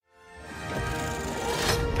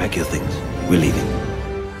Pack your things. We're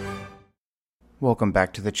leaving. Welcome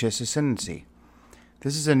back to the Chiss Ascendancy.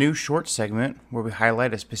 This is a new short segment where we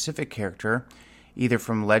highlight a specific character, either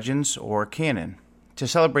from Legends or canon. To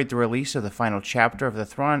celebrate the release of the final chapter of the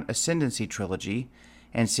Thrawn Ascendancy trilogy,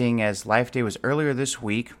 and seeing as Life Day was earlier this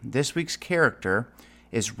week's character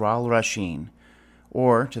is Ralra Sheen,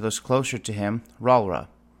 or, to those closer to him, Ralra.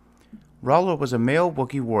 Ralra was a male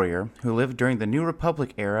Wookiee warrior who lived during the New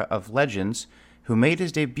Republic era of Legends, who made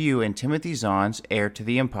his debut in Timothy Zahn's Heir to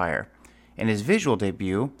the Empire, and his visual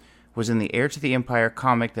debut was in the Heir to the Empire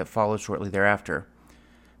comic that followed shortly thereafter.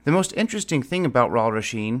 The most interesting thing about Ralra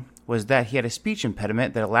Sheen was that he had a speech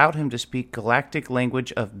impediment that allowed him to speak galactic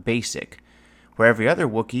language of Basic, where every other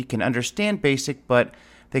Wookiee can understand Basic, but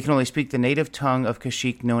they can only speak the native tongue of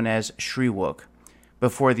Kashyyyk known as Shriwook.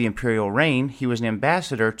 Before the Imperial reign, he was an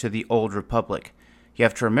ambassador to the Old Republic. You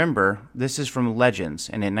have to remember, this is from Legends,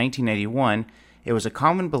 and in 1981, it was a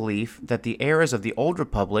common belief that the eras of the Old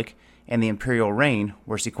Republic and the Imperial reign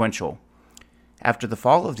were sequential. After the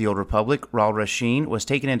fall of the Old Republic, Ralra Sheen was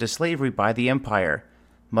taken into slavery by the Empire,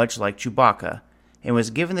 much like Chewbacca, and was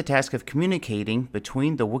given the task of communicating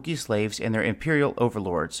between the Wookiee slaves and their Imperial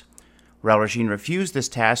overlords. Ralra Sheen refused this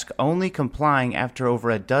task, only complying after over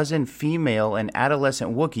a dozen female and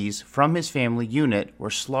adolescent Wookiees from his family unit were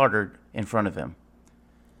slaughtered in front of him.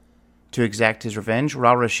 To exact his revenge,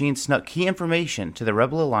 Ralra Sheen snuck key information to the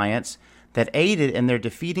Rebel Alliance that aided in their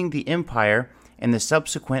defeating the Empire and the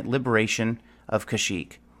subsequent liberation of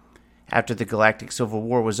Kashyyyk. After the Galactic Civil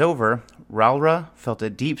War was over, Ralra felt a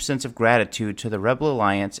deep sense of gratitude to the Rebel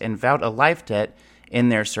Alliance and vowed a life debt in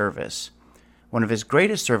their service. One of his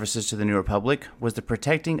greatest services to the New Republic was the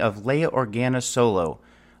protecting of Leia Organa Solo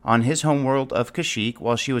on his homeworld of Kashyyyk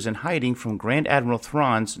while she was in hiding from Grand Admiral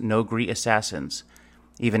Thrawn's Noghri assassins.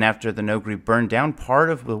 Even after the Noghri burned down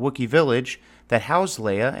part of the Wookiee village that housed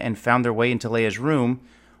Leia and found their way into Leia's room,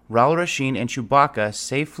 Ralra Sheen and Chewbacca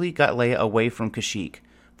safely got Leia away from Kashyyyk,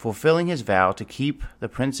 fulfilling his vow to keep the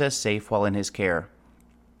princess safe while in his care.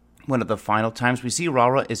 One of the final times we see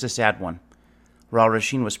Ralra is a sad one. Ralra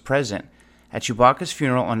Sheen was present at Chewbacca's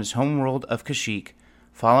funeral on his homeworld of Kashyyyk,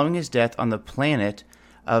 following his death on the planet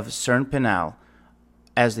of Cern Penal,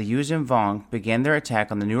 as the Yuuzhan Vong began their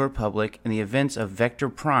attack on the New Republic in the events of Vector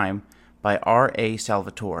Prime by R.A.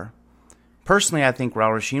 Salvatore. Personally, I think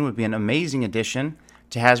Ralra Sheen would be an amazing addition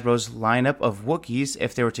to Hasbro's lineup of Wookiees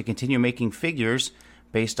if they were to continue making figures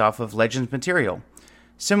based off of Legends material,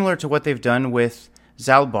 similar to what they've done with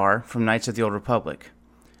Zalbar from Knights of the Old Republic.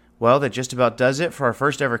 Well, that just about does it for our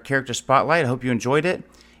first ever character spotlight. I hope you enjoyed it.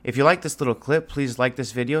 If you like this little clip, please like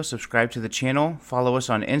this video, subscribe to the channel, follow us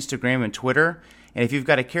on Instagram and Twitter, and if you've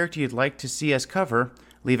got a character you'd like to see us cover,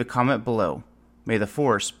 leave a comment below. May the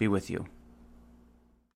Force be with you.